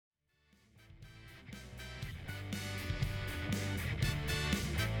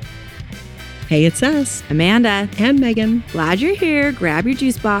Hey, it's us, Amanda and Megan. Glad you're here. Grab your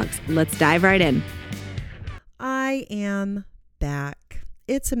juice box. Let's dive right in. I am back.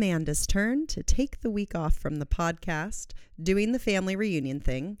 It's Amanda's turn to take the week off from the podcast, doing the family reunion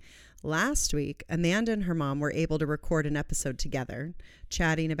thing. Last week, Amanda and her mom were able to record an episode together,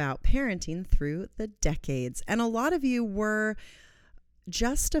 chatting about parenting through the decades. And a lot of you were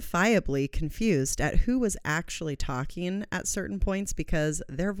justifiably confused at who was actually talking at certain points because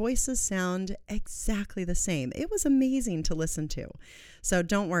their voices sound exactly the same. It was amazing to listen to. So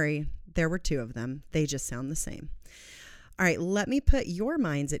don't worry, there were two of them. They just sound the same. All right, let me put your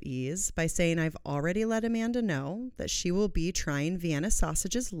minds at ease by saying I've already let Amanda know that she will be trying Vienna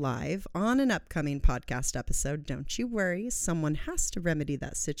sausages live on an upcoming podcast episode. Don't you worry, someone has to remedy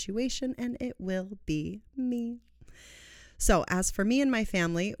that situation, and it will be me. So as for me and my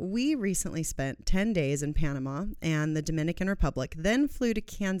family, we recently spent 10 days in Panama and the Dominican Republic, then flew to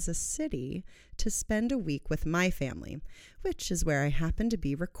Kansas City to spend a week with my family, which is where I happen to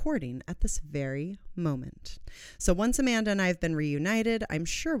be recording at this very moment. So once Amanda and I have been reunited, I'm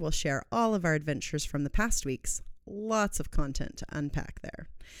sure we'll share all of our adventures from the past weeks. Lots of content to unpack there.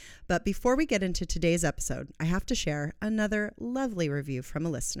 But before we get into today's episode, I have to share another lovely review from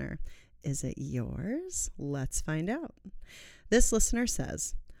a listener. Is it yours? Let's find out. This listener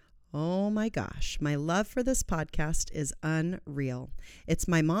says, "Oh my gosh, my love for this podcast is unreal. It's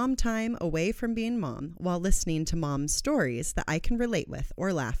my mom time away from being mom while listening to mom's stories that I can relate with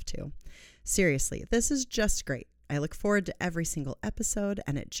or laugh to. Seriously, this is just great. I look forward to every single episode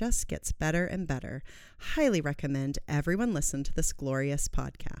and it just gets better and better. Highly recommend everyone listen to this glorious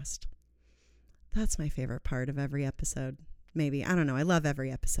podcast." That's my favorite part of every episode. Maybe, I don't know. I love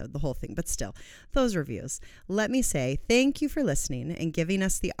every episode, the whole thing, but still, those reviews. Let me say thank you for listening and giving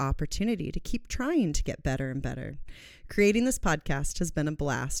us the opportunity to keep trying to get better and better. Creating this podcast has been a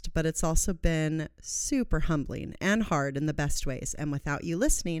blast, but it's also been super humbling and hard in the best ways. And without you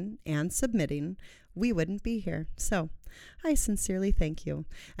listening and submitting, we wouldn't be here. So I sincerely thank you.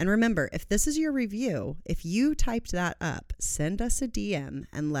 And remember, if this is your review, if you typed that up, send us a DM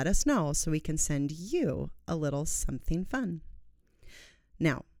and let us know so we can send you a little something fun.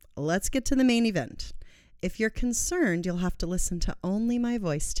 Now, let's get to the main event. If you're concerned you'll have to listen to only my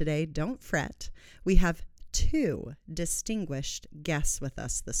voice today, don't fret. We have two distinguished guests with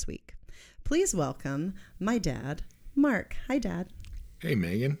us this week. Please welcome my dad, Mark. Hi, Dad. Hey,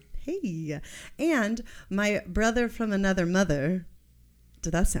 Megan. Hey, and my brother from another mother.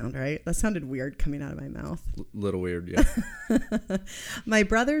 Did that sound right? That sounded weird coming out of my mouth. Little weird, yeah. My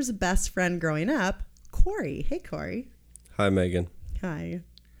brother's best friend growing up, Corey. Hey, Corey. Hi, Megan. Hi.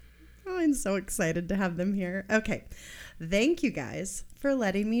 Oh, I'm so excited to have them here. Okay. Thank you guys for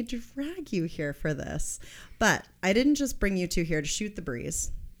letting me drag you here for this. But I didn't just bring you two here to shoot the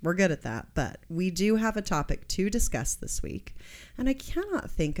breeze. We're good at that, but we do have a topic to discuss this week, and I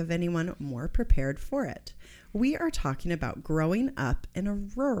cannot think of anyone more prepared for it. We are talking about growing up in a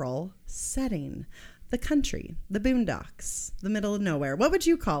rural setting, the country, the boondocks, the middle of nowhere. What would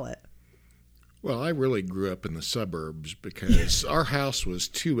you call it? Well, I really grew up in the suburbs because our house was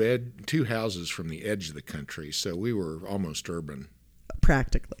two houses from the edge of the country, so we were almost urban.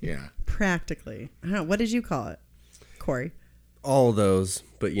 Practically. Yeah. Practically. I don't know. What did you call it, Corey? All those,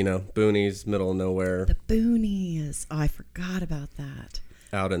 but boonies, middle of nowhere. The boonies. Oh, I forgot about that.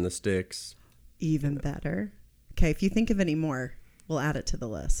 Out in the sticks. Even better. Okay, if you think of any more, we'll add it to the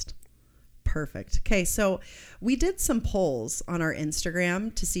list. Perfect. Okay, so we did some polls on our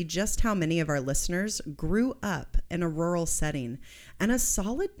Instagram to see just how many of our listeners grew up in a rural setting, and a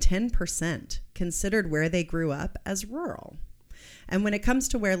solid 10% considered where they grew up as rural. And when it comes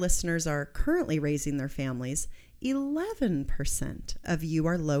to where listeners are currently raising their families, 11% of you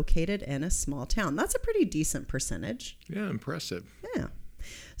are located in a small town. That's a pretty decent percentage. Yeah, impressive. Yeah.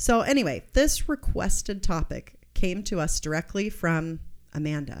 So anyway, this requested topic came to us directly from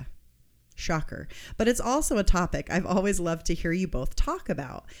Amanda. Shocker. But it's also a topic I've always loved to hear you both talk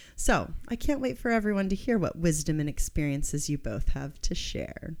about. So I can't wait for everyone to hear what wisdom and experiences you both have to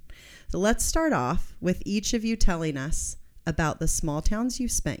share. So let's start off with each of you telling us about the small towns you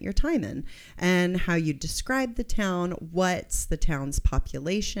spent your time in and how you describe the town, what's the town's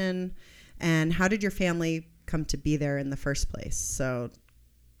population, and how did your family come to be there in the first place. So,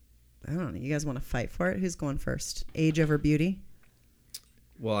 I don't know, you guys want to fight for it? Who's going first? Age over beauty?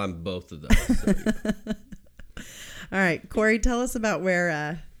 Well, I'm both of those. So. All right, Corey, tell us about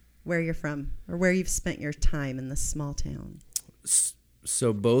where you're from or where you've spent your time in this small town.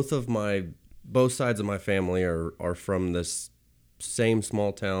 So both sides of my family are from this same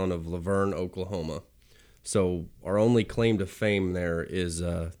small town of Laverne, Oklahoma. So our only claim to fame there is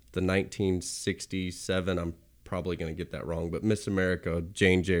the 1967, I'm probably going to get that wrong, but Miss America,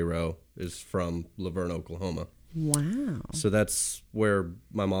 Jane J. Rowe, is from Laverne, Oklahoma. Wow. So that's where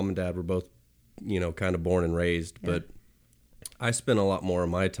my mom and dad were both, kind of born and raised. Yeah. But I spent a lot more of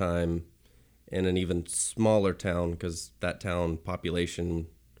my time in an even smaller town, because that town population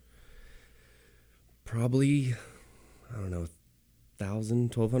probably, I don't know,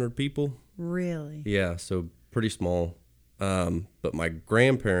 1,000, 1,200 people. Really? Yeah, so pretty small. But my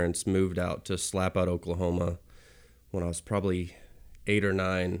grandparents moved out to Slapout, Oklahoma when I was probably 8 or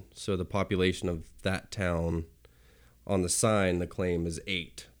 9. So the population of that town, on the sign, the claim is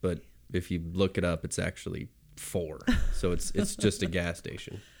 8. But if you look it up, it's actually 4. So it's just a gas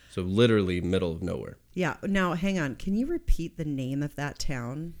station. So literally middle of nowhere. Yeah. Now, hang on. Can you repeat the name of that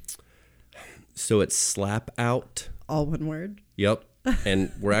town? So it's Slapout. All one word? Yep.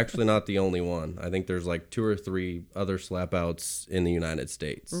 And we're actually not the only one. I think there's like 2 or 3 other Slapouts in the United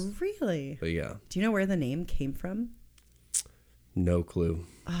States. Really? But yeah. Do you know where the name came from? No clue.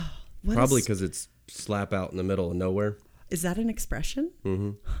 Oh, Probably because it's slap out in the middle of nowhere. Is that an expression?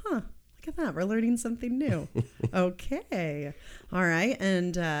 Mm-hmm. Huh. Look at that. We're learning something new. Okay. All right.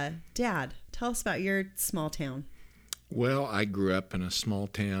 And Dad, tell us about your small town. Well, I grew up in a small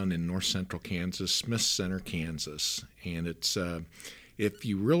town in north central Kansas, Smith Center, Kansas. And it's, if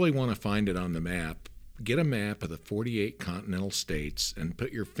you really want to find it on the map, get a map of the 48 continental states and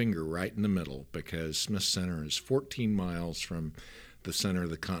put your finger right in the middle, because Smith Center is 14 miles from the center of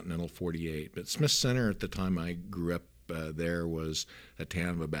the continental 48. But Smith Center, at the time I grew up there, was a town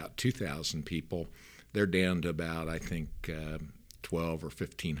of about 2,000 people. They're down to about, I think, 12 or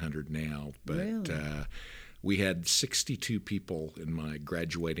 1,500 now. But Really? we had 62 people in my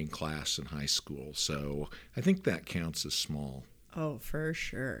graduating class in high school. So I think that counts as small. Oh, for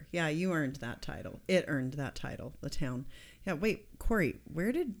sure. Yeah, you earned that title. It earned that title, the town. Yeah, wait, Corey,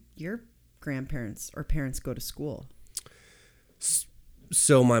 where did your grandparents or parents go to school?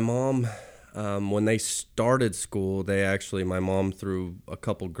 So my mom, when they started school, my mom through a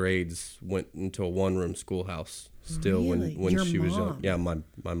couple grades went into a one-room schoolhouse still. Really? when Your she was young. mom? Yeah,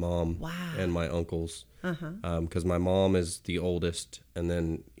 my mom. Wow. And my uncles. Uh-huh. Because my mom is the oldest, and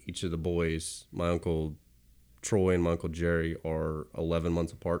then each of the boys, my uncle Troy and my uncle Jerry, are 11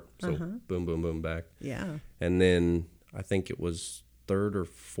 months apart. So boom, boom, boom, back. Yeah. And then I think it was 3rd or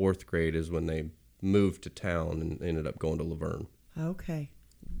 4th grade is when they moved to town and ended up going to Laverne. Okay.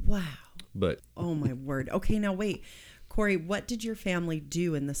 Wow. But Oh, my word. Okay, now wait. Corey, what did your family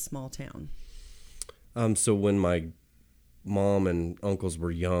do in this small town? so when my mom and uncles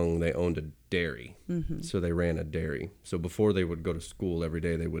were young, they owned a dairy. So they ran a dairy. So before they would go to school every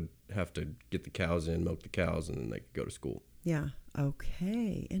day, they would have to get the cows in, milk the cows, and then they could go to school. Yeah.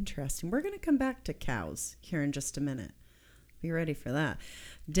 Okay. Interesting. We're going to come back to cows here in just a minute. Be ready for that.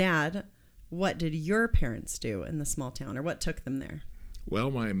 Dad, what did your parents do in the small town, or what took them there?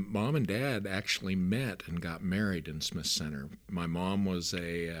 Well, my mom and dad actually met and got married in Smith Center. My mom was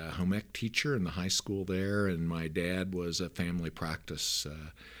a home ec teacher in the high school there, and my dad was a family practice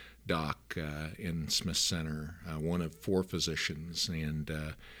doc in Smith Center, one of 4 physicians. And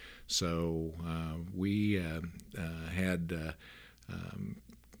so we had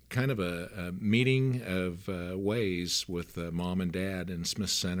kind of a meeting of ways with mom and dad in Smith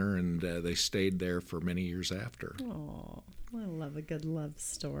Center, and they stayed there for many years after. Oh, I love a good love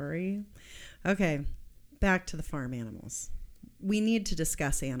story. Okay, back to the farm animals. We need to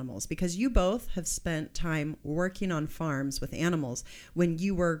discuss animals because you both have spent time working on farms with animals when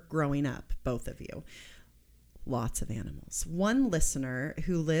you were growing up, both of you. Lots of animals. One listener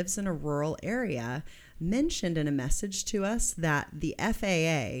who lives in a rural area mentioned in a message to us that the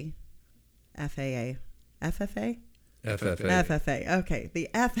FFA, okay, the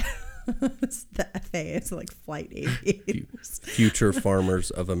FAA is like flight aviators. Future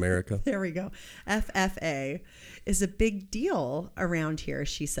Farmers of America. There we go. FFA is a big deal around here,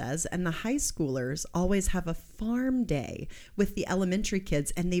 she says, and the high schoolers always have a farm day with the elementary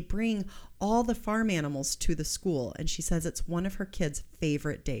kids, and they bring all the farm animals to the school, and she says it's one of her kids'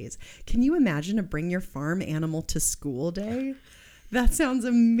 favorite days. Can you imagine a bring your farm animal to school day? That sounds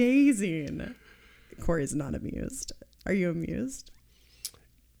amazing. Corey's not amused. Are you amused?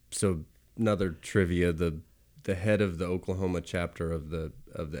 So another trivia: the head of the Oklahoma chapter of the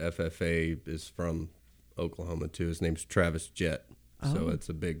FFA is from Oklahoma too. His name's Travis Jett. So it's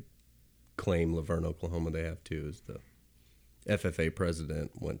a big claim. Laverne, Oklahoma, they have too. Is the FFA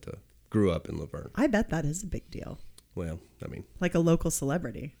president grew up in Laverne. I bet that is a big deal. Well, I mean, Like a local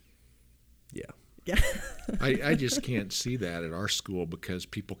celebrity. yeah. Yeah. I just can't see that at our school because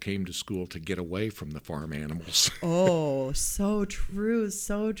people came to school to get away from the farm animals. Oh, so true.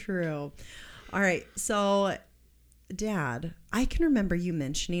 So true. All right. So, Dad, I can remember you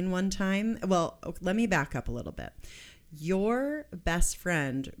mentioning one time. Well, let me back up a little bit. Your best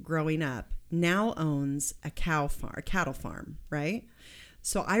friend growing up now owns a cattle farm, right?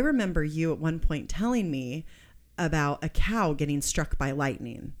 So I remember you at one point telling me about a cow getting struck by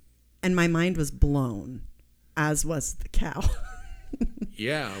lightning, and my mind was blown, as was the cow.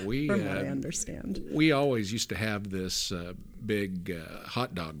 Yeah, from what I understand. We always used to have this big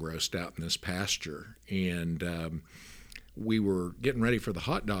hot dog roast out in this pasture, and we were getting ready for the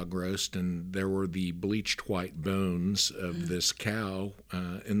hot dog roast, and there were the bleached white bones of this cow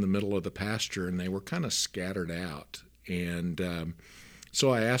in the middle of the pasture, and they were kind of scattered out. And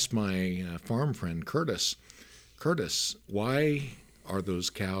so I asked my farm friend Curtis, why are those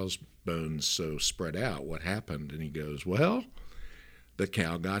cows' bones so spread out? What happened? And he goes, well, the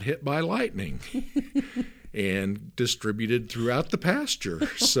cow got hit by lightning and distributed throughout the pasture.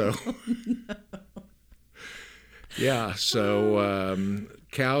 So, yeah, so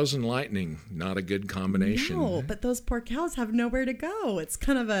cows and lightning, not a good combination. No, but those poor cows have nowhere to go. It's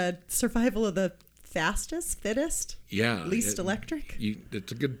kind of a survival of the fastest, fittest, least electric.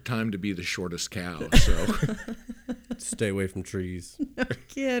 It's a good time to be the shortest cow. So Stay away from trees. No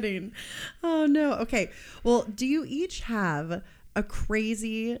kidding. Oh, no. Okay. Well, do you each have a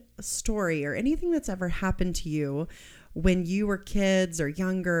crazy story or anything that's ever happened to you when you were kids or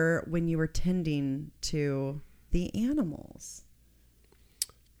younger, when you were tending to the animals?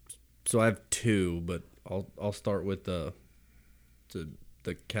 So I have two, but I'll start with the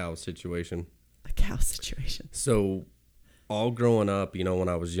cow situation. A cow situation. So all growing up, when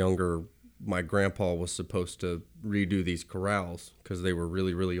I was younger, my grandpa was supposed to redo these corrals because they were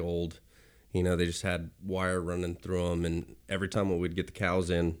really, really old. They just had wire running through them, and every time we'd get the cows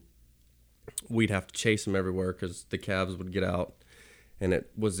in, we'd have to chase them everywhere because the calves would get out, and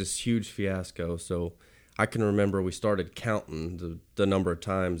it was this huge fiasco. So I can remember we started counting the number of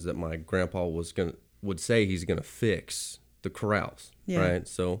times that my grandpa would say he's gonna fix the corrals, right?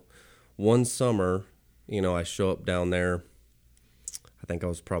 So one summer, I show up down there. I think I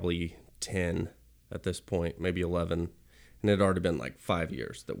was probably 10 at this point, maybe 11. And it had already been like 5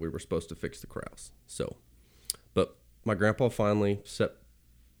 years that we were supposed to fix the corrals. But my grandpa finally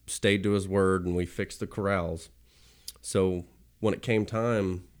stayed to his word, and we fixed the corrals. So when it came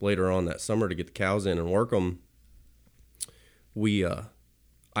time later on that summer to get the cows in and work them,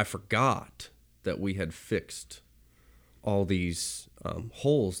 I forgot that we had fixed all these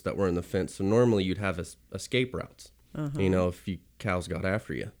holes that were in the fence. So normally you'd have escape routes, if cows got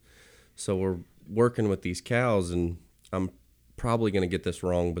after you. So we're working with these cows, and I'm probably going to get this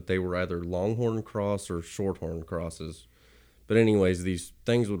wrong, but they were either longhorn cross or shorthorn crosses. But anyways, these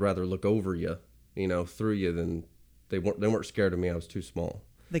things would rather look over you, through you than they weren't scared of me. I was too small.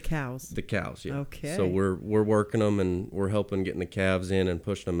 The cows. The cows, yeah. Okay. So we're working them, and we're helping getting the calves in and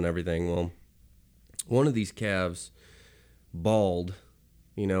pushing them and everything. Well, one of these calves bawled,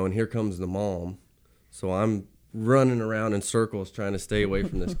 and here comes the mom. So I'm running around in circles trying to stay away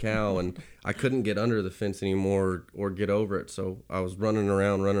from this cow, and I couldn't get under the fence anymore or get over it. So I was running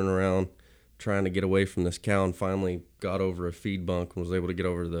around trying to get away from this cow, and finally got over a feed bunk and was able to get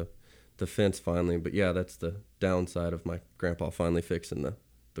over the fence finally. But yeah, that's the downside of my grandpa finally fixing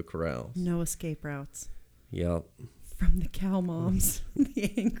the corrals. No escape routes. Yep. From the cow moms.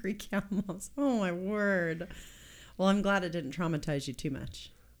 The angry cow moms. Oh, my word. Well, I'm glad it didn't traumatize you too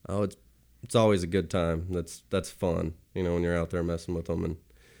much. Oh, it's always a good time. That's fun, when you're out there messing with them and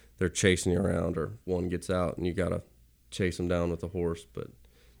they're chasing you around, or one gets out and you gotta chase them down with a horse. But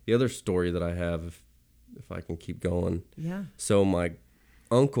the other story that I have, if I can keep going. Yeah. So my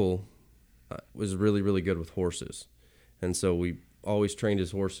uncle was really, really good with horses, and so we always trained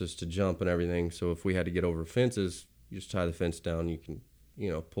his horses to jump and everything. So if we had to get over fences, you just tie the fence down. You can,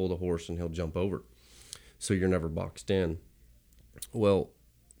 pull the horse and he'll jump over. So you're never boxed in. Well,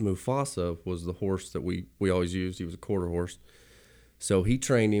 Mufasa was the horse that we always used. He was a quarter horse. So he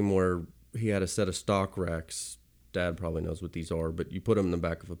trained him where he had a set of stock racks. Dad probably knows what these are, but you put them in the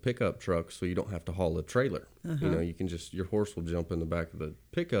back of a pickup truck so you don't have to haul a trailer. You can your horse will jump in the back of the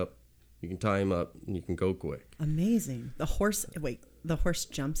pickup. You can tie him up and you can go quick. Amazing. The horse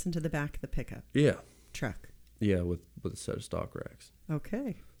jumps into the back of the pickup truck. Yeah, with a set of stock racks.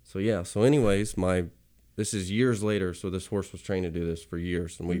 Okay. So anyways, this is years later, so this horse was trained to do this for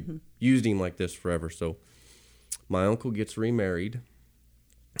years, and we used him like this forever. So my uncle gets remarried,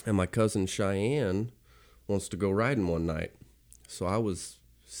 and my cousin Cheyenne wants to go riding one night. So I was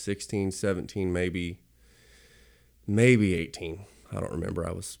 16, 17, maybe 18. I don't remember.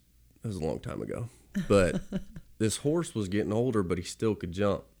 It was a long time ago. But this horse was getting older, but he still could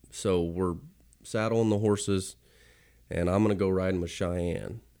jump. So we're saddling the horses, and I'm going to go riding with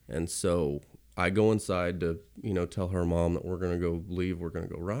Cheyenne. And so I go inside to, tell her mom that we're going to go leave. We're going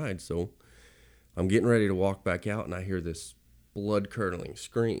to go ride. So I'm getting ready to walk back out, and I hear this blood-curdling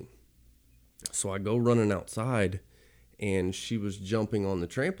scream. So I go running outside, and she was jumping on the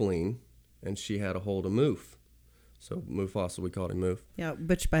trampoline, and she had a hold of Moof. So Mufasa, we called him Moof. Yeah,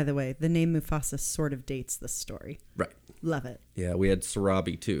 which, by the way, the name Mufasa sort of dates this story. Right. Love it. Yeah, we had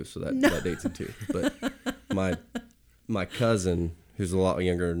Sarabi, too, so that dates it, too. But my cousin, who's a lot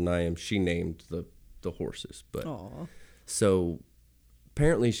younger than I am, she named the horses. But Aww. So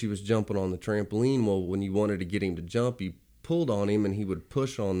apparently she was jumping on the trampoline. Well, when you wanted to get him to jump, you pulled on him, and he would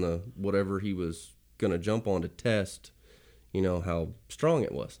push on the whatever he was going to jump on to test, how strong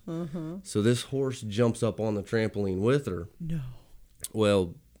it was. Uh-huh. So this horse jumps up on the trampoline with her. No.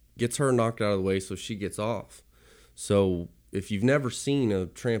 Well, gets her knocked out of the way, so she gets off. So if you've never seen a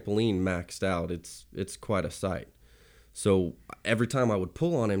trampoline maxed out, it's quite a sight. So every time I would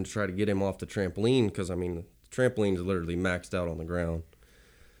pull on him to try to get him off the trampoline, because, the trampoline's literally maxed out on the ground.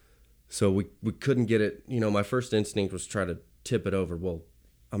 So we couldn't get it. My first instinct was try to tip it over. Well,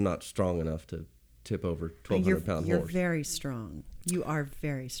 I'm not strong enough to tip over 1,200-pound horse. You're very strong. You are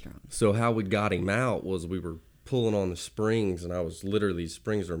very strong. So how we got him out was we were pulling on the springs, and I was literally,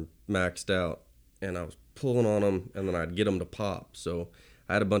 springs are maxed out, and I was pulling on them, and then I'd get them to pop. So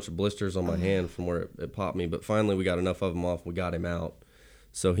I had a bunch of blisters on my hand from where it popped me, but finally we got enough of them off. We got him out.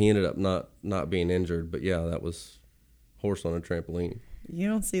 So he ended up not being injured, but yeah, that was horse on a trampoline. You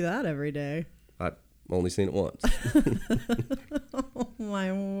don't see that every day. I've only seen it once. Oh,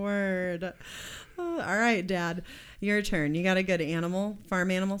 my word. All right, Dad, your turn. You got a good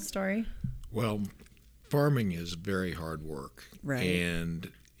farm animal story? Well, farming is very hard work. Right.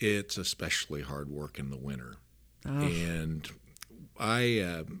 And it's especially hard work in the winter. Oh. And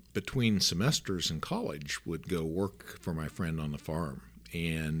I, between semesters in college, would go work for my friend on the farm.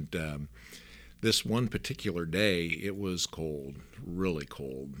 And this one particular day, it was cold, really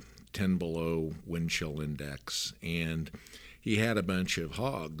cold, 10 below wind chill index. And he had a bunch of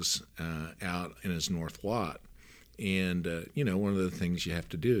hogs out in his north lot. And, one of the things you have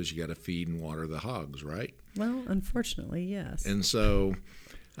to do is you got to feed and water the hogs, right? Well, unfortunately, yes. And so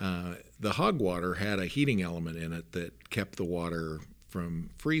the hog water had a heating element in it that kept the water from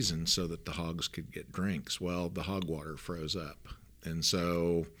freezing so that the hogs could get drinks. Well, the hog water froze up. And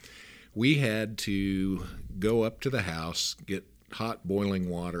so we had to go up to the house, get hot boiling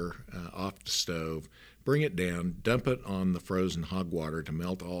water off the stove, bring it down, dump it on the frozen hog water to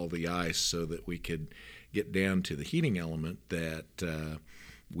melt all the ice so that we could get down to the heating element that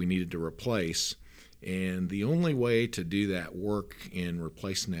we needed to replace. And the only way to do that work in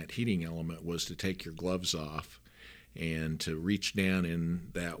replacing that heating element was to take your gloves off and to reach down in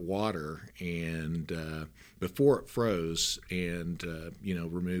that water and before it froze and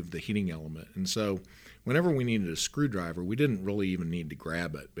remove the heating element. And so whenever we needed a screwdriver, we didn't really even need to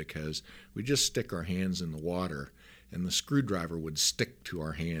grab it because we just stick our hands in the water and the screwdriver would stick to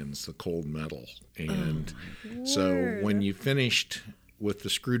our hands, the cold metal. And so when you finished with the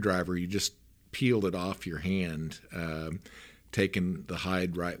screwdriver, you just peeled it off your hand, taking the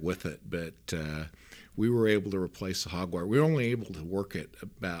hide right with it. But we were able to replace the hog water. We were only able to work at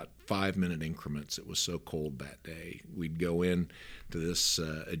about 5-minute increments. It was so cold that day. We'd go in to this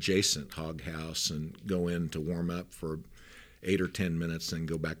adjacent hog house and go in to warm up for 8 or 10 minutes, then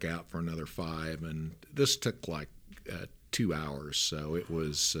go back out for another 5. And this took like 2 hours. So it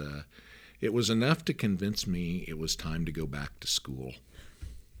was enough to convince me it was time to go back to school.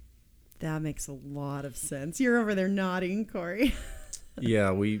 That makes a lot of sense. You're over there nodding, Corey.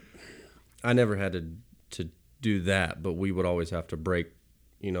 Yeah, I never had to do that, but we would always have to break,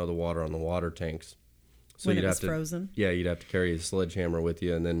 the water on the water tanks. So when you'd it was have to, frozen? Yeah, you'd have to carry a sledgehammer with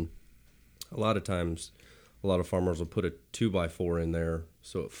you, and then a lot of times, a lot of farmers will put a 2x4 in there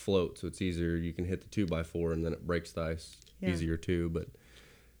so it floats, so it's easier. You can hit the 2x4 and then it breaks the ice easier too. But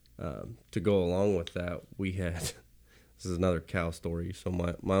to go along with that, we had this is another cow story. So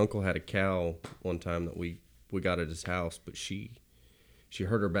my uncle had a cow one time that we got at his house, but she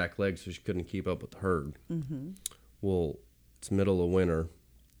hurt her back leg, so she couldn't keep up with the herd. Mm-hmm. Well, it's middle of winter,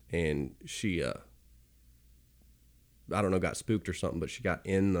 and she I don't know, got spooked or something, but she got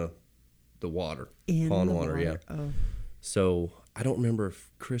in the water, pond water. Yeah. Oh. So I don't remember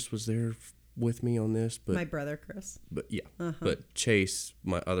if Chris was there with me on this, but my brother Chris. But but Chase,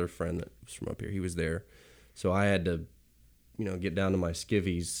 my other friend that was from up here, he was there. So I had to, get down to my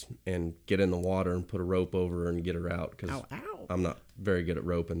skivvies and get in the water and put a rope over her and get her out, because Ow, ow. I'm not very good at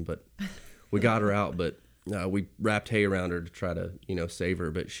roping, but we got her out. But we wrapped hay around her to try to, save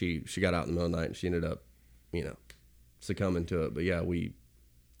her. But she got out in the middle of the night and she ended up, succumbing to it. But yeah,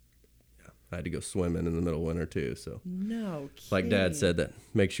 I had to go swimming in the middle of winter too. So No kidding. like Dad said, that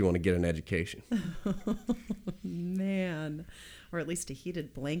makes you want to get an education. Man, or at least a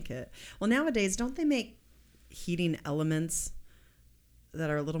heated blanket. Well, nowadays, don't they make heating elements that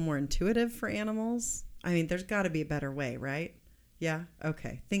are a little more intuitive for animals? I mean, there's got to be a better way, right? Yeah?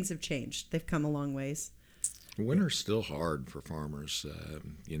 Okay. Things have changed. They've come a long ways. Winter's still hard for farmers.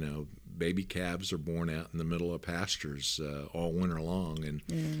 Baby calves are born out in the middle of pastures all winter long,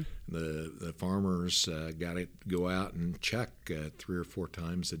 and the farmers got to go out and check 3 or 4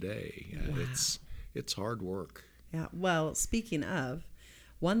 times a day. Wow. It's hard work. Yeah. Well, speaking of,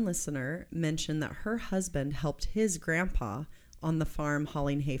 one listener mentioned that her husband helped his grandpa on the farm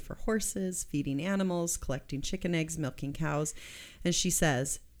hauling hay for horses, feeding animals, collecting chicken eggs, milking cows. And she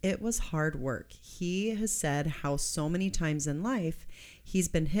says, it was hard work. He has said how so many times in life he's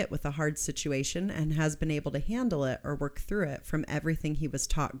been hit with a hard situation and has been able to handle it or work through it from everything he was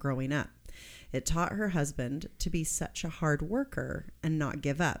taught growing up. It taught her husband to be such a hard worker and not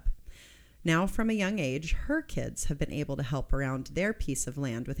give up. Now, from a young age, her kids have been able to help around their piece of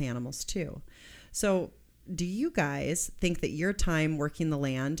land with animals too. So, do you guys think that your time working the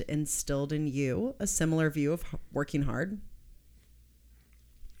land instilled in you a similar view of working hard?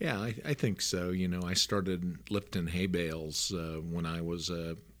 Yeah, I think so. I started lifting hay bales when I was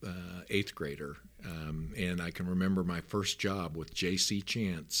a 8th grader, and I can remember my first job with J.C.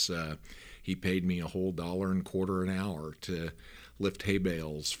 Chance. He paid me a whole $1.25 an hour to lift hay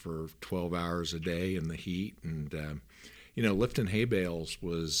bales for 12 hours a day in the heat. And, lifting hay bales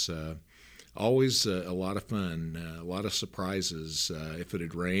was always a lot of fun, a lot of surprises. If it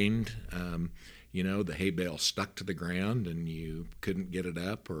had rained, the hay bale stuck to the ground and you couldn't get it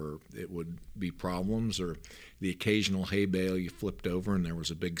up, or it would be problems, or the occasional hay bale you flipped over and there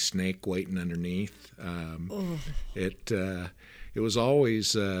was a big snake waiting underneath. It was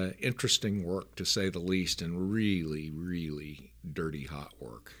always interesting work, to say the least, and really, really dirty, hot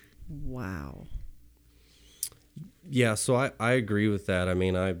work. Wow. Yeah, so I agree with that. I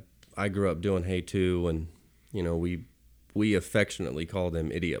mean, I grew up doing hay too, and we affectionately call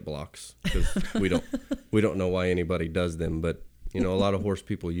them idiot blocks, because we don't know why anybody does them, but a lot of horse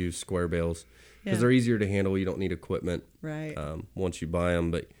people use square bales because they're easier to handle. You don't need equipment Right. Once you buy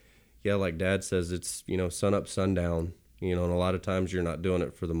them. But yeah, like Dad says, it's sun up, sundown. And a lot of times you're not doing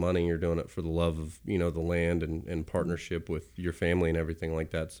it for the money, you're doing it for the love of the land and partnership with your family and everything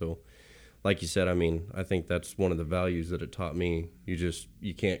like that. So like you said, I mean, I think that's one of the values that it taught me.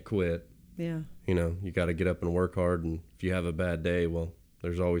 You can't quit. Yeah. You got to get up and work hard, and if you have a bad day, well,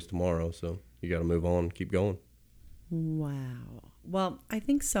 there's always tomorrow, so you got to move on and keep going. Wow. Well, I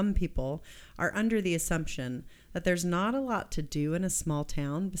think some people are under the assumption that there's not a lot to do in a small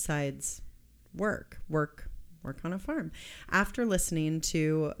town besides work on a farm. After listening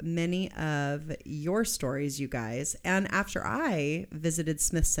to many of your stories, you guys, and after I visited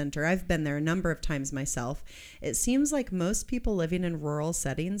Smith Center, I've been there a number of times myself, it seems like most people living in rural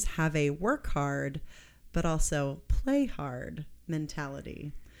settings have a work hard, but also play hard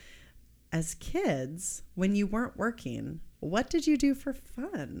mentality. As kids, when you weren't working, what did you do for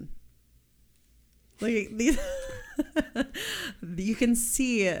fun? Like these, you can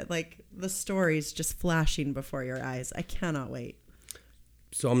see like the stories just flashing before your eyes. I cannot wait.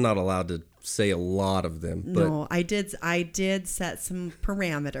 So I'm not allowed to say a lot of them. But no, I did set some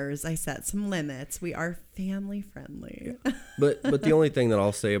parameters. I set some limits. We are family friendly. but the only thing that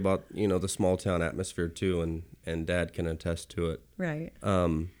I'll say about the small town atmosphere too, and Dad can attest to it. Right.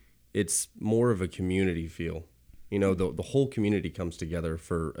 It's more of a community feel. The whole community comes together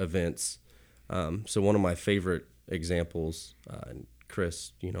for events. So one of my favorite examples, and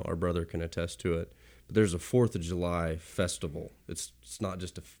Chris, our brother can attest to it, but there's a 4th of July festival. It's not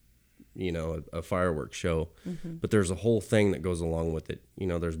just a fireworks show, but there's a whole thing that goes along with it.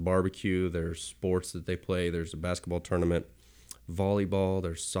 There's barbecue, there's sports that they play, there's a basketball tournament, volleyball,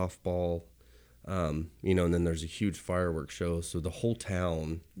 there's softball, and then there's a huge fireworks show. So the whole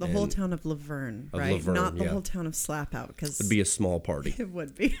town. The whole town of Laverne, right? Laverne, not the whole town of Slapout, because it'd be a small party. It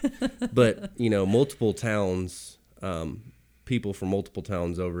would be. But, multiple towns, people from multiple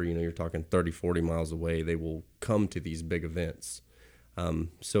towns over, you're talking 30, 40 miles away, they will come to these big events.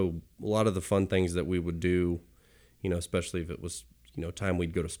 So a lot of the fun things that we would do, especially if it was, time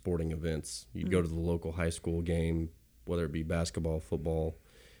we'd go to sporting events, you'd go to the local high school game, whether it be basketball, football,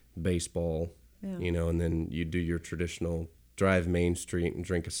 baseball, and then you do your traditional, drive Main Street and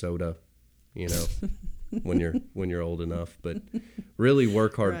drink a soda, you know, when you're old enough. But really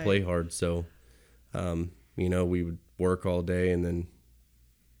work hard, Right. play hard. So, you know, we would work all day and then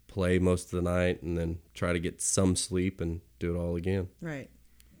play most of the night and then try to get some sleep and do it all again. Right.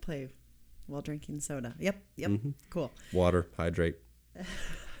 Play while drinking soda. Yep. Cool. Water, hydrate.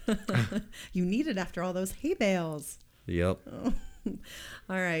 You need it after all those hay bales. Yep.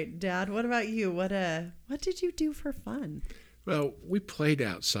 All right, Dad, what about you? What did you do for fun? Well, we played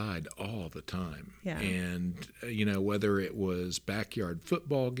outside all the time. Yeah. And, you know, whether it was backyard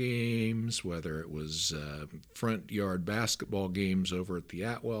football games, whether it was front yard basketball games over at the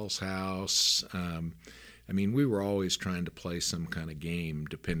Atwell's house, I mean, we were always trying to play some kind of game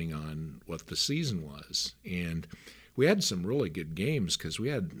depending on what the season was. And we had some really good games because we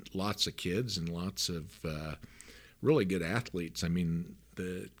had lots of kids and lots of really good athletes. I mean,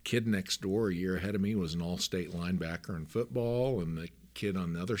 the kid next door a year ahead of me was an all-state linebacker in football, and the kid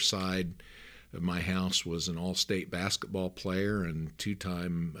on the other side of my house was an all-state basketball player and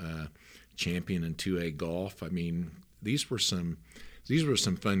two-time champion in 2A golf. I mean, these were some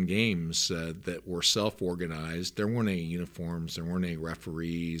fun games that were self-organized. There weren't any uniforms. There weren't any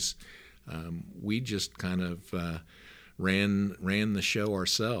referees. We just kind of ran the show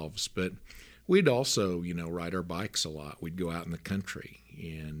ourselves. But we'd also, you know, ride our bikes a lot. We'd go out in the country,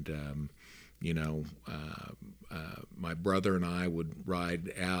 and you know, my brother and I would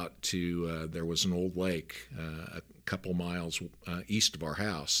ride out to. There was an old lake a couple miles east of our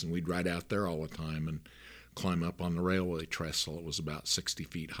house, and we'd ride out there all the time and climb up on the railway trestle. It was about 60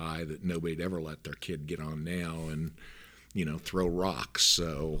 feet high that nobody'd ever let their kid get on now, and you know, throw rocks.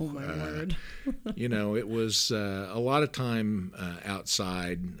 So, Oh my word. you know, it was a lot of time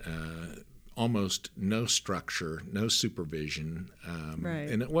outside. Almost no structure, no supervision. Right.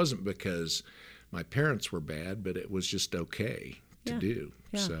 And it wasn't because my parents were bad, but it was just okay to do.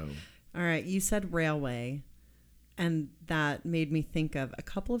 Yeah. So, All right, you said railway, and that made me think of a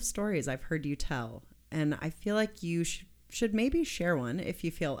couple of stories I've heard you tell. And I feel like you should maybe share one, if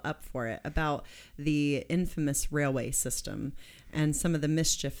you feel up for it, about the infamous railway system and some of the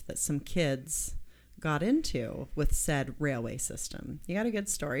mischief that some kids got into with said railway system. You got a good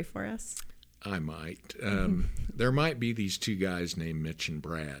story for us? I might. There might be these two guys named Mitch and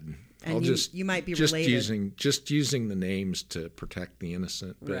Brad. And you might be just related. using the names to protect the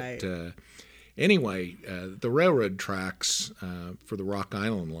innocent. But Right. Anyway, the railroad tracks for the Rock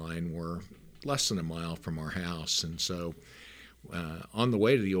Island line were less than a mile from our house, and so on the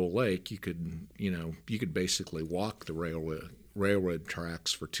way to the old lake, you could basically walk the railroad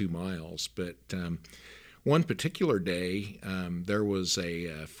tracks for 2 miles. But one particular day, there was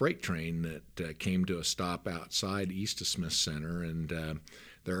a freight train that came to a stop outside east of Smith Center, and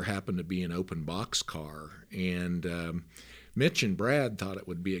there happened to be an open box car. And Mitch and Brad thought it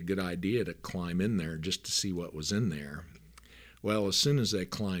would be a good idea to climb in there just to see what was in there. Well, as soon as they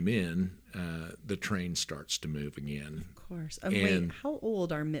climb in, the train starts to move again. Of course. Wait, how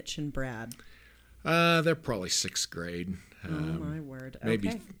old are Mitch and Brad? They're probably 6th grade. Oh, my word. Maybe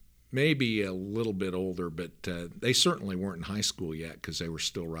Okay. maybe a little bit older, but they certainly weren't in high school yet because they were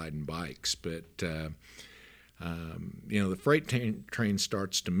still riding bikes. But the freight train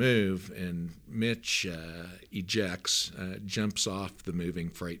starts to move, and Mitch ejects, jumps off the moving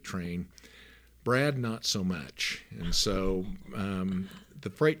freight train. Brad, not so much. And so the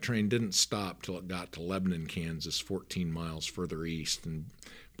freight train didn't stop till it got to Lebanon, Kansas, 14 miles further east. And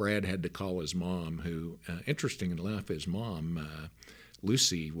Brad had to call his mom, who, interesting enough, his mom,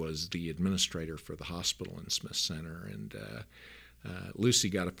 Lucy, was the administrator for the hospital in Smith Center. And Lucy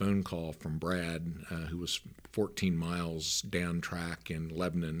got a phone call from Brad, who was 14 miles down track in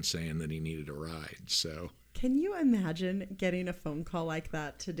Lebanon, saying that he needed a ride. So, Can you imagine getting a phone call like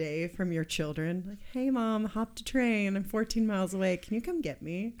that today from your children? Like, hey, Mom, hopped a train. I'm 14 miles away. Can you come get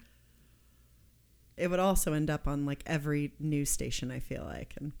me? It would also end up on like every news station, I feel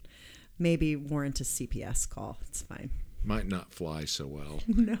like, and maybe warrant a CPS call. It's fine. might not fly so well.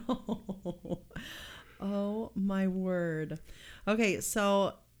 No. Oh, my word. Okay,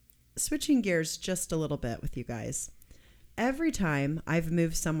 so switching gears just a little bit with you guys. Every time I've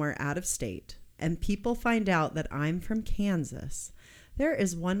moved somewhere out of state and people find out that I'm from Kansas, there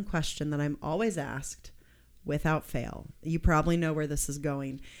is one question that I'm always asked without fail. You probably know where this is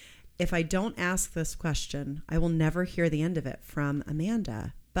going. If I don't ask this question, I will never hear the end of it from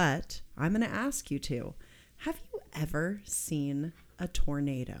Amanda. But I'm going to ask you two. Have you ever seen a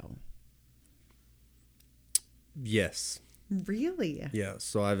tornado? Yes. Really? Yeah.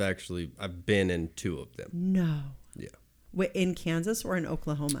 So I've been in 2 of them. No. Yeah. In Kansas or in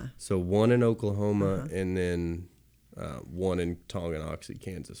Oklahoma? So one in Oklahoma, and then one in Tonganoxie,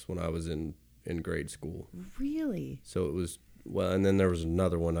 Kansas, when I was in grade school. Really? So it was, well, and then there was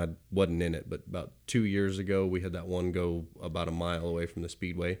another one. I wasn't in it, but about 2 years ago, we had that one go about a mile away from the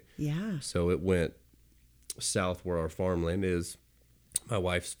Speedway. Yeah. So it went south where our farmland is, my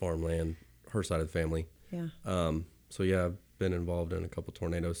wife's farmland, her side of the family. Yeah. So yeah, I've been involved in a couple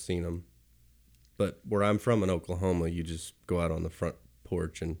tornadoes, seen them. But where I'm from in Oklahoma, you just go out on the front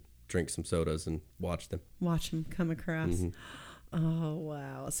porch and drink some sodas and watch them. Watch them come across. Mm-hmm. Oh,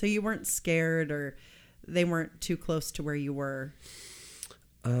 wow. So you weren't scared, or they weren't too close to where you were?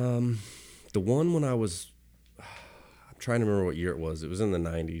 The one when I'm trying to remember what year it was. It was in the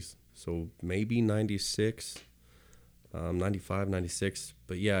 90s. So maybe 96, 95, 96.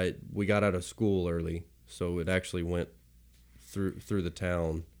 But yeah, we got out of school early. So it actually went through the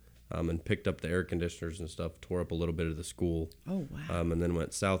town and picked up the air conditioners and stuff, tore up a little bit of the school. Oh, wow. And then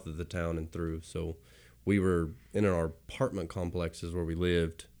went south of the town and through. So we were in our apartment complexes where we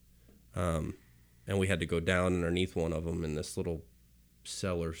lived, and we had to go down underneath one of them in this little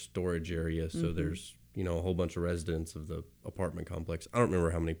cellar storage area. So there's, a whole bunch of residents of the apartment complex. I don't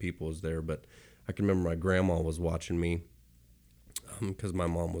remember how many people was there, but I can remember my grandma was watching me because my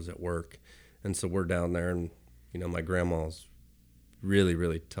mom was at work. And so we're down there, and, my grandma's really,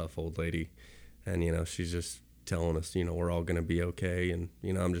 really tough old lady. And, she's just telling us, we're all going to be okay. And,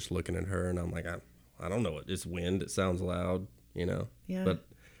 I'm just looking at her, and I'm like, I don't know. It's wind. It sounds loud, Yeah. But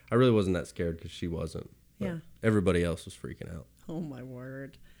I really wasn't that scared because she wasn't. But Yeah. everybody else was freaking out. Oh, my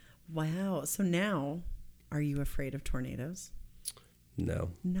word. Wow. So now, are you afraid of tornadoes? No.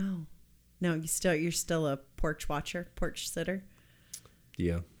 No. No, you're still a porch watcher, porch sitter?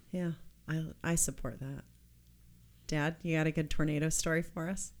 Yeah. Yeah. I support that. Dad, you got a good tornado story for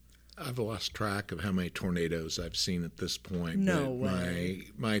us? I've lost track of how many tornadoes I've seen at this point. No but way.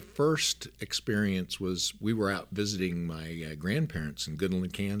 My first experience was we were out visiting my grandparents in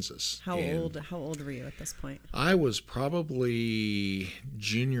Goodland, Kansas. How old were you at this point? I was probably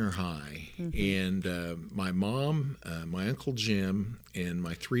junior high, and my mom, my Uncle Jim, and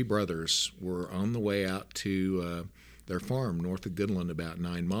my three brothers were on the way out to their farm north of Goodland, about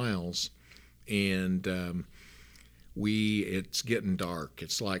 9 miles, and it's getting dark.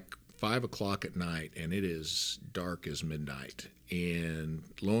 It's like 5 o'clock at night, and it is dark as midnight. And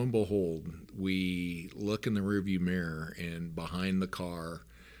lo and behold, we look in the rearview mirror, and behind the car,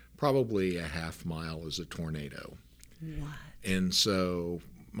 probably a half mile, is a tornado. What? And so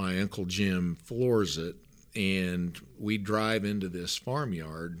my Uncle Jim floors it, and we drive into this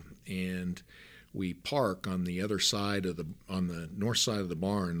farmyard, and we park on the other side on the north side of the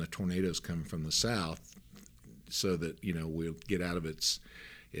barn. The tornadoes come from the south, so that we'll get out of its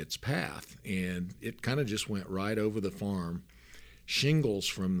path. And it kind of just went right over the farm. Shingles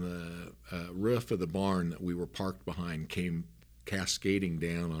from the roof of the barn that we were parked behind came cascading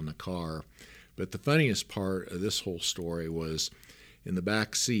down on the car. But the funniest part of this whole story was in the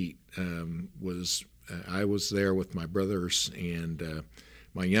back seat I was there with my brothers, and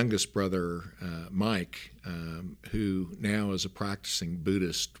my youngest brother, Mike, who now is a practicing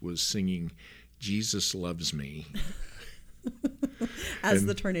Buddhist, was singing "Jesus Loves Me." As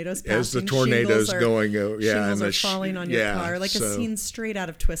the tornadoes passing, as the tornadoes going, shingles are falling on your car, like a scene straight out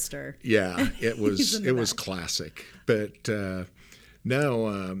of Twister. Yeah, it was back. classic. But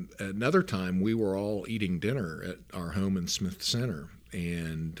no, another time we were all eating dinner at our home in Smith Center,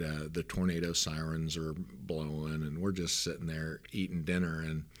 and the tornado sirens are blowing, and we're just sitting there eating dinner,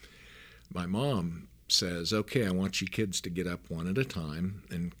 and my mom says, "Okay, I want you kids to get up one at a time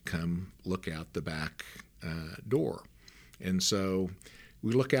and come look out the back door." And so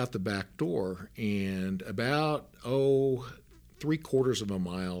we look out the back door, and about 3/4 of a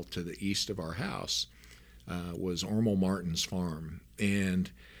mile to the east of our house was Ormel Martin's farm. And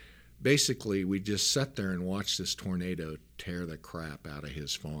basically we just sat there and watched this tornado tear the crap out of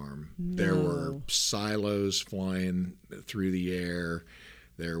his farm. No. There were silos flying through the air.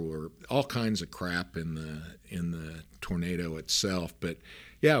 There were all kinds of crap in the tornado itself. But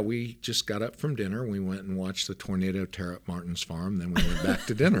yeah, we just got up from dinner. We went and watched the tornado tear up Martin's farm. Then we went back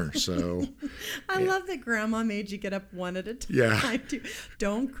to dinner. So I love that Grandma made you get up one at a time. Yeah.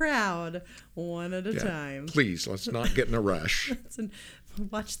 Don't crowd, one at a time. Please, let's not get in a rush.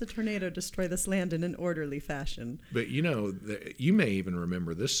 Watch the tornado destroy this land in an orderly fashion. But you may even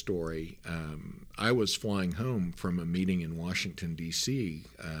remember this story. I was flying home from a meeting in Washington, D.C.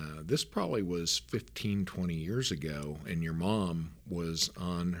 This probably was 15, 20 years ago, and your mom was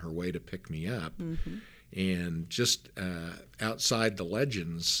on her way to pick me up. Mm-hmm. And just outside the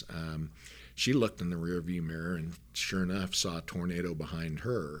Legends, she looked in the rearview mirror and sure enough saw a tornado behind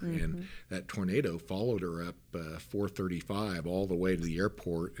her. And that tornado followed her up 435 all the way to the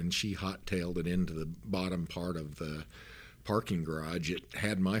airport, and she hot-tailed it into the bottom part of the parking garage. It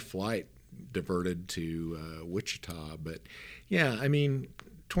had my flight diverted to Wichita. But yeah, I mean,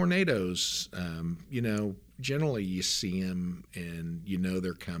 tornadoes, generally you see them and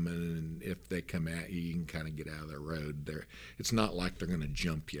they're coming, and if they come at you, you can kind of get out of their road. It's not like they're going to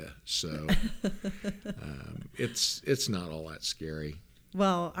jump you, so it's not all that scary.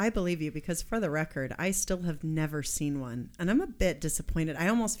 Well, I believe you, because for the record, I still have never seen one, and I'm a bit disappointed. I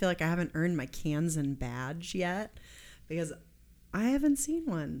almost feel like I haven't earned my Kansan badge yet, because I haven't seen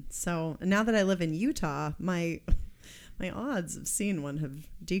one. So now that I live in Utah, my odds of seeing one have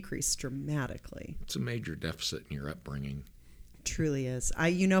decreased dramatically. It's a major deficit in your upbringing. Truly is.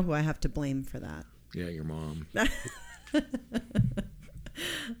 You know who I have to blame for that. Yeah, your mom.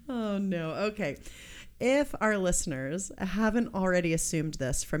 Oh, no. Okay. If our listeners haven't already assumed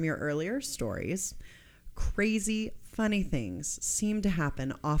this from your earlier stories, crazy, funny things seem to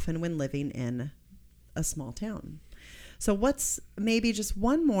happen often when living in a small town. So what's maybe just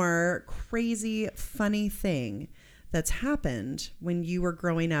one more crazy, funny thing that's happened when you were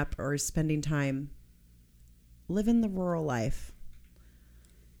growing up or spending time living the rural life?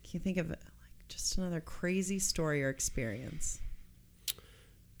 Can you think of just another crazy story or experience?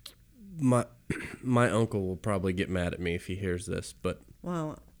 My uncle will probably get mad at me if he hears this, but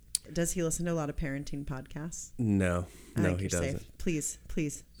Well, does he listen to a lot of parenting podcasts? no, he Safe. doesn't. Please,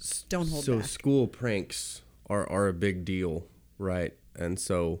 don't hold So back. school pranks are a big deal, right? And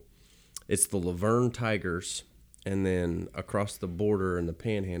so it's the Laverne Tigers, and then across the border in the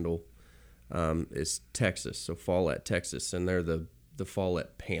Panhandle is Texas, so Follett, Texas, and they're the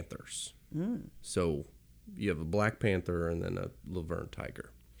Follett Panthers. So you have a Black Panther and then a Laverne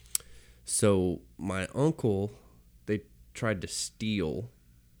Tiger. So my uncle, they tried to steal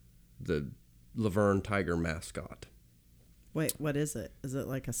the Laverne Tiger mascot. Wait, what is it? Is it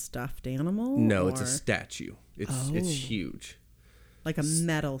like a stuffed animal? No, or it's a statue. It's huge. like a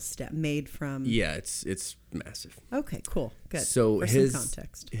metal made from... Yeah, it's massive. Okay, cool. Good. So For some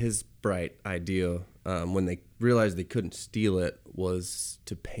context. his bright idea, when they realized they couldn't steal it, was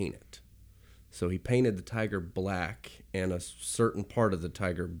to paint it. So he painted the tiger black and a certain part of the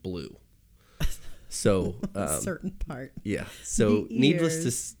tiger blue. So a certain part. Yeah. So needless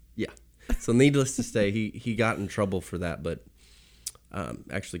to say, he got in trouble for that. But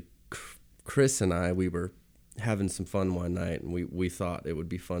actually, Chris and I, we were having some fun one night, and we thought it would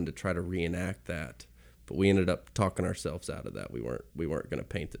be fun to try to reenact that. But we ended up talking ourselves out of that. We weren't going to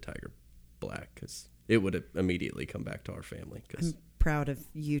paint the tiger black because it would have immediately come back to our family. I'm proud of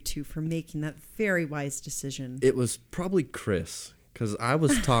you two for making that very wise decision. It was probably Chris, because I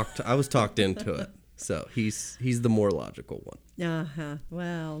was talked into it. So he's the more logical one. Uh-huh.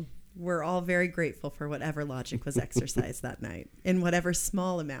 Well, we're all very grateful for whatever logic was exercised that night. In whatever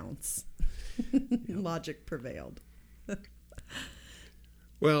small amounts, logic prevailed.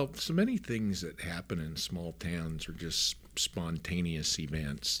 Well, so many things that happen in small towns are just spontaneous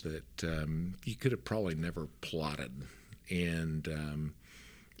events that you could have probably never plotted. And,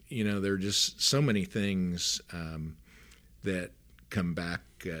 there are just so many things that come back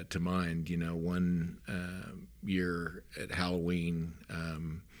to mind. One year at Halloween,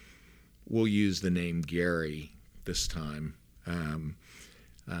 we'll use the name Gary this time,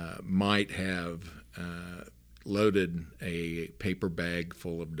 might have loaded a paper bag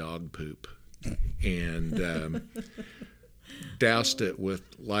full of dog poop and doused it with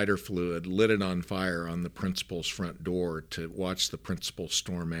lighter fluid, lit it on fire on the principal's front door to watch the principal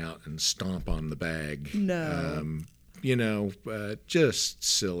storm out and stomp on the bag. No. Just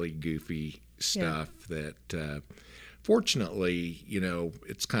silly, goofy stuff that fortunately,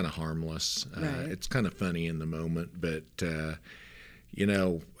 it's kind of harmless. Right. It's kind of funny in the moment, but,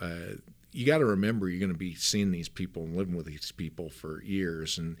 you got to remember you're going to be seeing these people and living with these people for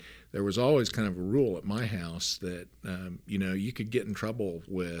years. And there was always kind of a rule at my house that, you could get in trouble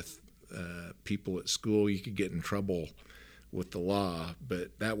with people at school. You could get in trouble with the law,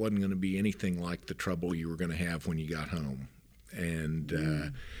 but that wasn't going to be anything like the trouble you were going to have when you got home.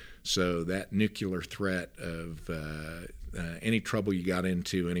 And so that nuclear threat of any trouble you got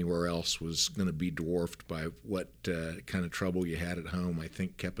into anywhere else was going to be dwarfed by what kind of trouble you had at home. I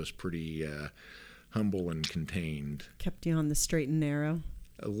think kept us pretty humble and contained. Kept you on the straight and narrow?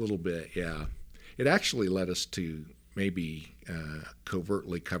 A little bit, yeah. It actually led us to maybe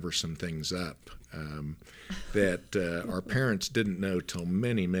covertly cover some things up that our parents didn't know till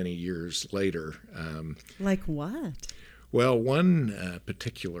many, many years later. Like what? Well, one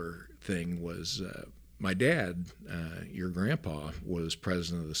particular thing was my dad, your grandpa, was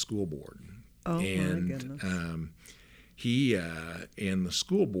president of the school board. Oh, and my goodness. He and the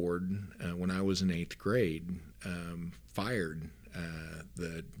school board, when I was in 8th grade, fired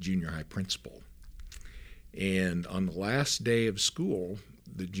the junior high principal. And on the last day of school,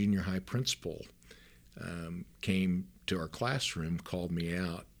 the junior high principal came to our classroom, called me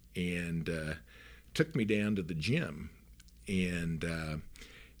out, and took me down to the gym. And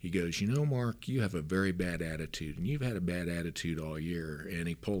he goes, Mark, you have a very bad attitude, and you've had a bad attitude all year. And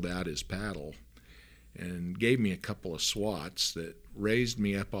he pulled out his paddle and gave me a couple of swats that raised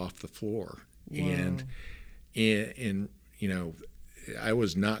me up off the floor. Wow. And I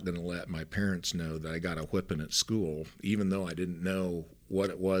was not going to let my parents know that I got a whipping at school, even though I didn't know what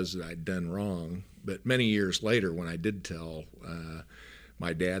it was that I'd done wrong. But many years later, when I did tell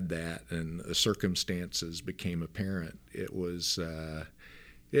my dad that, and the circumstances became apparent, it was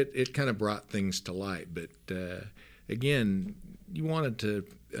it kind of brought things to light. But again, you wanted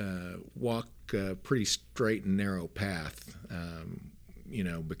to walk a pretty straight and narrow path,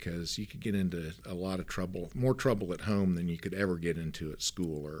 because you could get into a lot of trouble, more trouble at home than you could ever get into at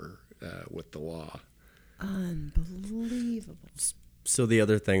school or with the law. Unbelievable. So the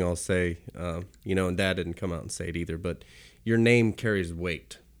other thing I'll say, and Dad didn't come out and say it either, but your name carries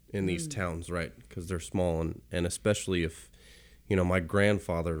weight in these towns, right? Because they're small, and especially if, my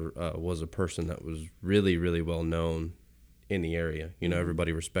grandfather was a person that was really, really well known in the area.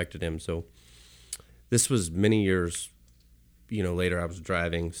 Everybody respected him. So this was many years, later I was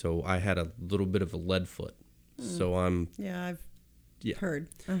driving, so I had a little bit of a lead foot. So I've heard.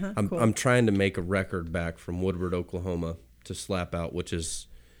 Cool. I'm trying to make a record back from Woodward, Oklahoma to Slap Out, it's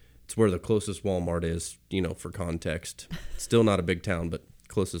where the closest Walmart is, for context. Still not a big town, but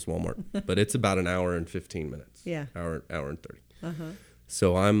closest Walmart. But it's about an hour and 15 minutes. Yeah. Hour and 30.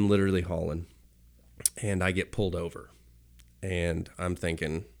 So I'm literally hauling, and I get pulled over. And I'm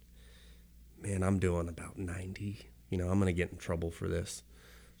thinking, man, I'm doing about 90. I'm going to get in trouble for this.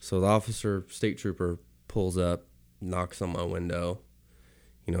 So the officer, state trooper, pulls up, knocks on my window.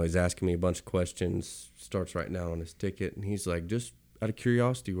 He's asking me a bunch of questions, starts writing down on his ticket, and he's like, just out of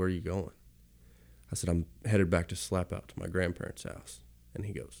curiosity, where are you going? I said, I'm headed back to Slap Out, to my grandparents' house. And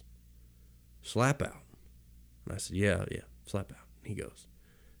he goes, Slap Out? And I said, yeah, Slap Out. And he goes,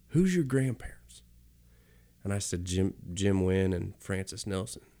 who's your grandparents? And I said, Jim Wynn and Francis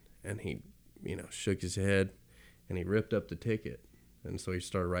Nelson. And he, shook his head, and he ripped up the ticket. And so he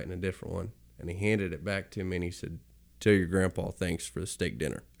started writing a different one. And he handed it back to me, and he said, tell your grandpa thanks for the steak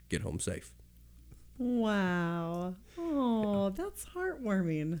dinner. Get home safe. Wow. Oh, that's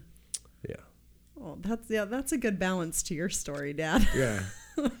heartwarming. Yeah. Oh, that's a good balance to your story, Dad. Yeah.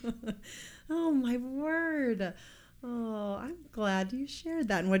 Oh, my word. Oh, I'm glad you shared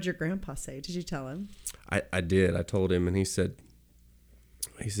that. And what did your grandpa say? Did you tell him? I did. I told him, and he said,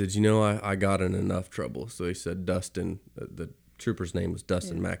 I got in enough trouble. So he said, Dustin, the trooper's name was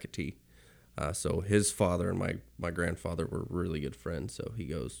Dustin McAtee. So his father and my grandfather were really good friends. So he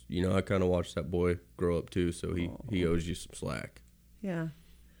goes, I kind of watched that boy grow up too. So he owes you some slack. Yeah.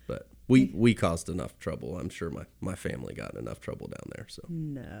 But we caused enough trouble. I'm sure my family got enough trouble down there. So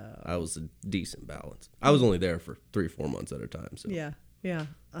no, I was a decent balance. I was only there for 3-4 months at a time. So yeah.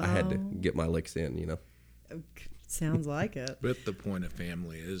 I had to get my licks in, Sounds like it. But the point of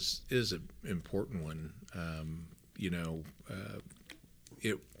family is an important one.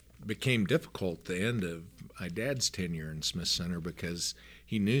 It became difficult at the end of my dad's tenure in Smith Center because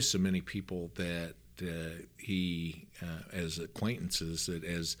he knew so many people that he, as acquaintances, that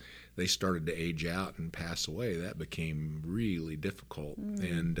as they started to age out and pass away, that became really difficult.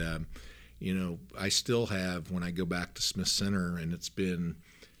 And, I still have, when I go back to Smith Center, and it's been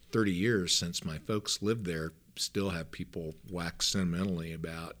 30 years since my folks lived there, still have people wax sentimentally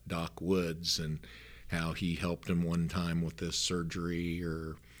about Doc Woods and how he helped him one time with this surgery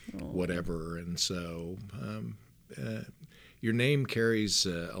or whatever. And so your name carries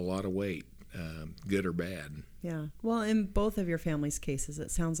a lot of weight, good or bad. Yeah. Well, in both of your family's cases, it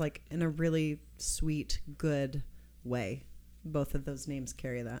sounds like in a really sweet, good way. Both of those names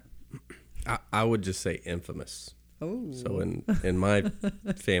carry that. I would just say infamous. Oh. So in my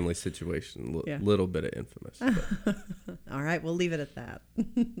family situation, little bit of infamous. All right, we'll leave it at that.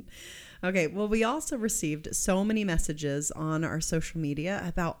 Okay, well, we also received so many messages on our social media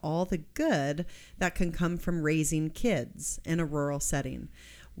about all the good that can come from raising kids in a rural setting.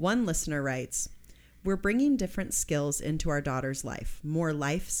 One listener writes, we're bringing different skills into our daughter's life, more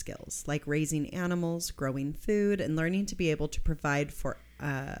life skills like raising animals, growing food, and learning to be able to provide for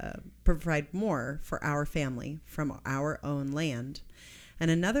provide more for our family from our own land.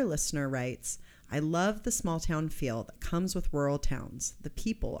 And another listener writes, I love the small town feel that comes with rural towns. The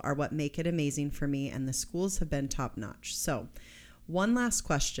people are what make it amazing for me, and the schools have been top notch. So, one last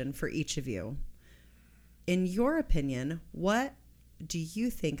question for each of you. In your opinion, what do you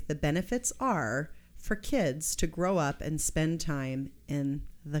think the benefits are for kids to grow up and spend time in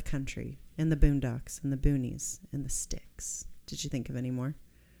the country, in the boondocks, in the boonies, in the sticks? Did you think of any more?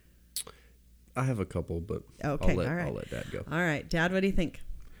 I have a couple, but okay, I'll let Dad go. All right. Dad, what do you think?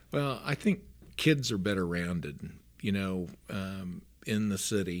 Well, I think kids are better rounded, in the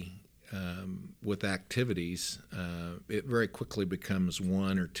city with activities. It very quickly becomes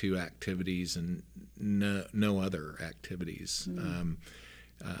one or two activities and no other activities.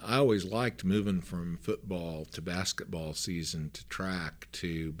 I always liked moving from football to basketball season to track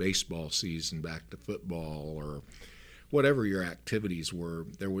to baseball season back to football or whatever your activities were.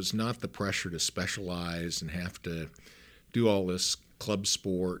 There was not the pressure to specialize and have to do all this club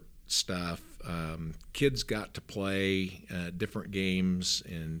sport stuff. Kids got to play different games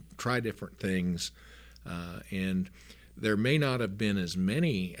and try different things. And there may not have been as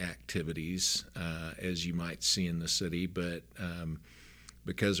many activities as you might see in the city, but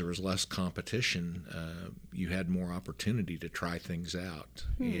because there was less competition, you had more opportunity to try things out.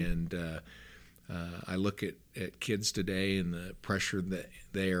 And I look at kids today and the pressure that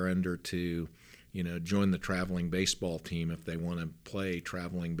they are under to, join the traveling baseball team if they want to play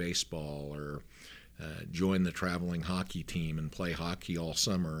traveling baseball, or join the traveling hockey team and play hockey all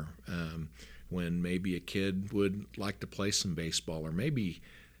summer, when maybe a kid would like to play some baseball or maybe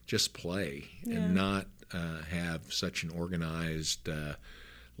just play and not have such an organized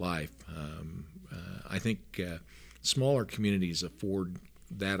life. I think smaller communities afford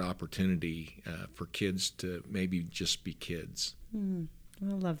that opportunity for kids to maybe just be kids. I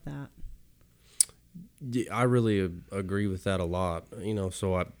love that. Yeah, I really agree with that a lot.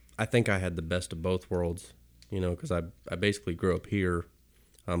 So I think I had the best of both worlds, because I basically grew up here,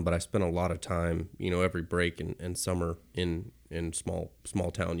 but I spent a lot of time, every break and summer in small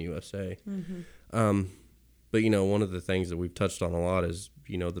town USA. But, one of the things that we've touched on a lot is,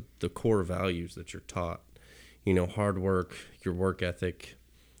 the core values that you're taught, hard work, your work ethic,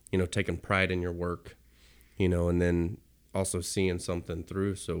 taking pride in your work, and then also seeing something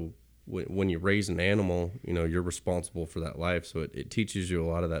through. So when you raise an animal, you're responsible for that life. So it teaches you a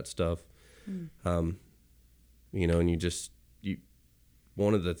lot of that stuff. And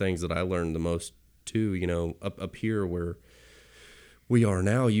one of the things that I learned the most too, up here where we are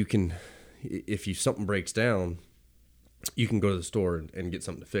now, you can, if something breaks down, you can go to the store and get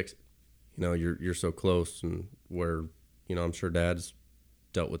something to fix it. You're so close, and where, I'm sure Dad's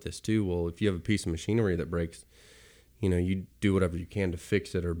dealt with this too. Well, if you have a piece of machinery that breaks, you do whatever you can to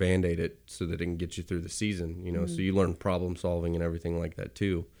fix it or Band-Aid it so that it can get you through the season, so you learn problem solving and everything like that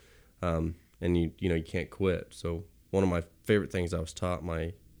too. And you can't quit. So one of my favorite things I was taught,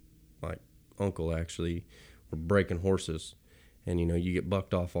 my uncle actually, were breaking horses, and you get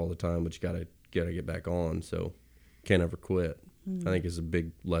bucked off all the time, but you gotta get back on. So can't ever quit. I think is a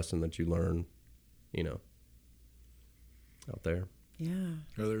big lesson that you learn, out there. Yeah.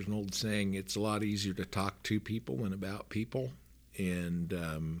 There's an old saying, it's a lot easier to talk to people than about people. And,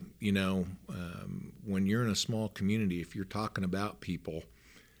 when you're in a small community, if you're talking about people,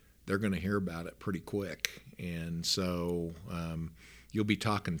 they're going to hear about it pretty quick. And so you'll be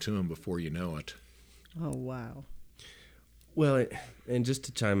talking to them before you know it. Oh, wow. Well, and just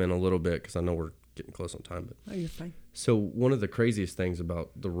to chime in a little bit, because I know we're getting close on time. But you're fine. So one of the craziest things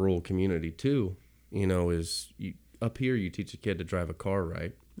about the rural community, too, is up here you teach a kid to drive a car,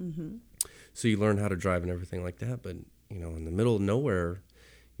 right? Mm-hmm. So you learn how to drive and everything like that. But, in the middle of nowhere,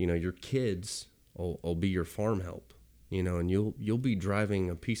 your kids will be your farm help, and you'll be driving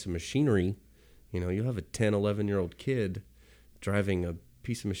a piece of machinery. You'll have a 10, 11-year-old kid driving a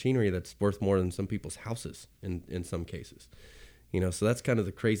piece of machinery that's worth more than some people's houses in some cases. So that's kind of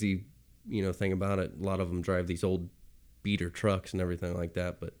the crazy, thing about it. A lot of them drive these old beater trucks and everything like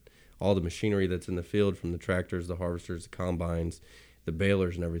that, but all the machinery that's in the field, from the tractors, the harvesters, the combines, the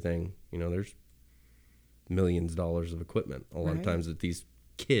balers and everything, there's millions of dollars of equipment a lot of times that these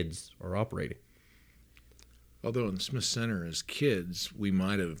kids are operating. Although in Smith Center as kids, we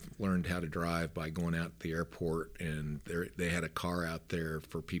might have learned how to drive by going out to the airport, and they had a car out there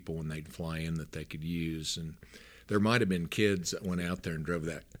for people when they'd fly in that they could use. And there might have been kids that went out there and drove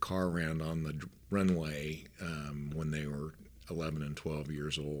that car around on the runway when they were 11 and 12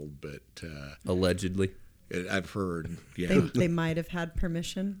 years old. But allegedly. I've heard, yeah. They might have had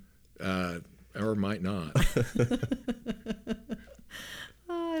permission. Or might not.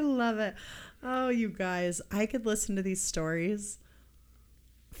 love it. Oh, you guys, I could listen to these stories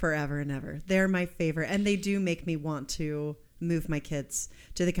forever and ever. They're my favorite, and they do make me want to move my kids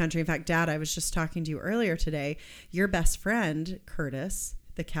to the country. In fact, Dad, I was just talking to you earlier today. Your best friend, Curtis,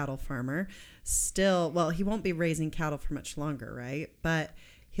 the cattle farmer, he won't be raising cattle for much longer, right? But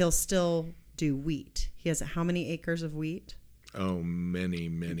he'll still do wheat. He has how many acres of wheat? Oh, many.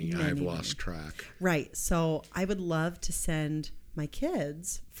 I've lost track. Right. So I would love to send my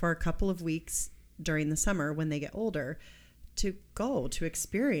kids for a couple of weeks during the summer when they get older to go to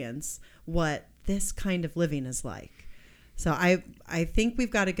experience what this kind of living is like. So I think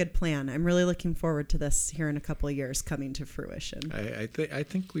we've got a good plan. I'm really looking forward to this here in a couple of years coming to fruition. I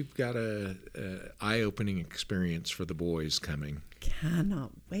think we've got a eye-opening experience for the boys coming.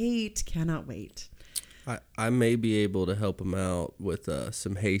 Cannot wait. I may be able to help them out with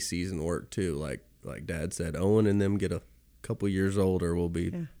some hay season work too. Like Dad said, Owen and them get a couple years older. We'll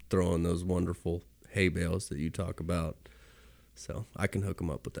be throwing those wonderful hay bales that you talk about. So I can hook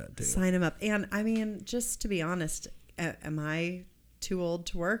them up with that too. Sign them up. And I mean, just to be honest, am I too old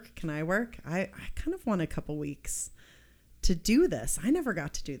to work? Can I work? I kind of want a couple weeks to do this. I never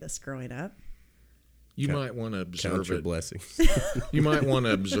got to do this growing up. You might want to observe Count your it. blessings. You might want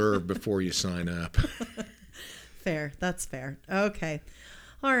to observe before you sign up. Fair. That's fair. Okay.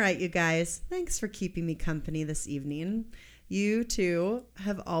 All right, you guys. Thanks for keeping me company this evening. You two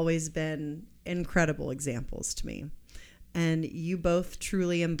have always been incredible examples to me. And you both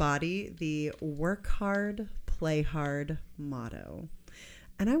truly embody the work hard, play hard motto.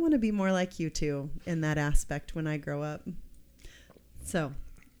 And I want to be more like you two in that aspect when I grow up. So,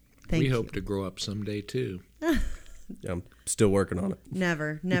 thank you. We hope to grow up someday too. Yeah, I'm still working on it.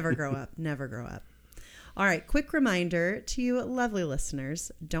 Never grow up. Never grow up. All right, quick reminder to you lovely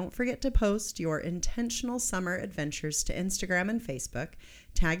listeners, don't forget to post your intentional summer adventures to Instagram and Facebook,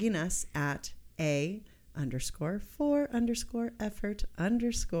 tagging us at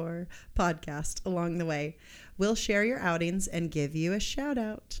 _for_effort_podcast along the way. We'll share your outings and give you a shout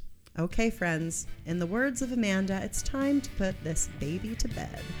out. Okay, friends, in the words of Amanda, it's time to put this baby to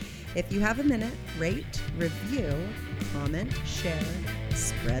bed. If you have a minute, rate, review, comment, share,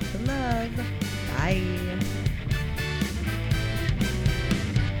 spread the love. Bye.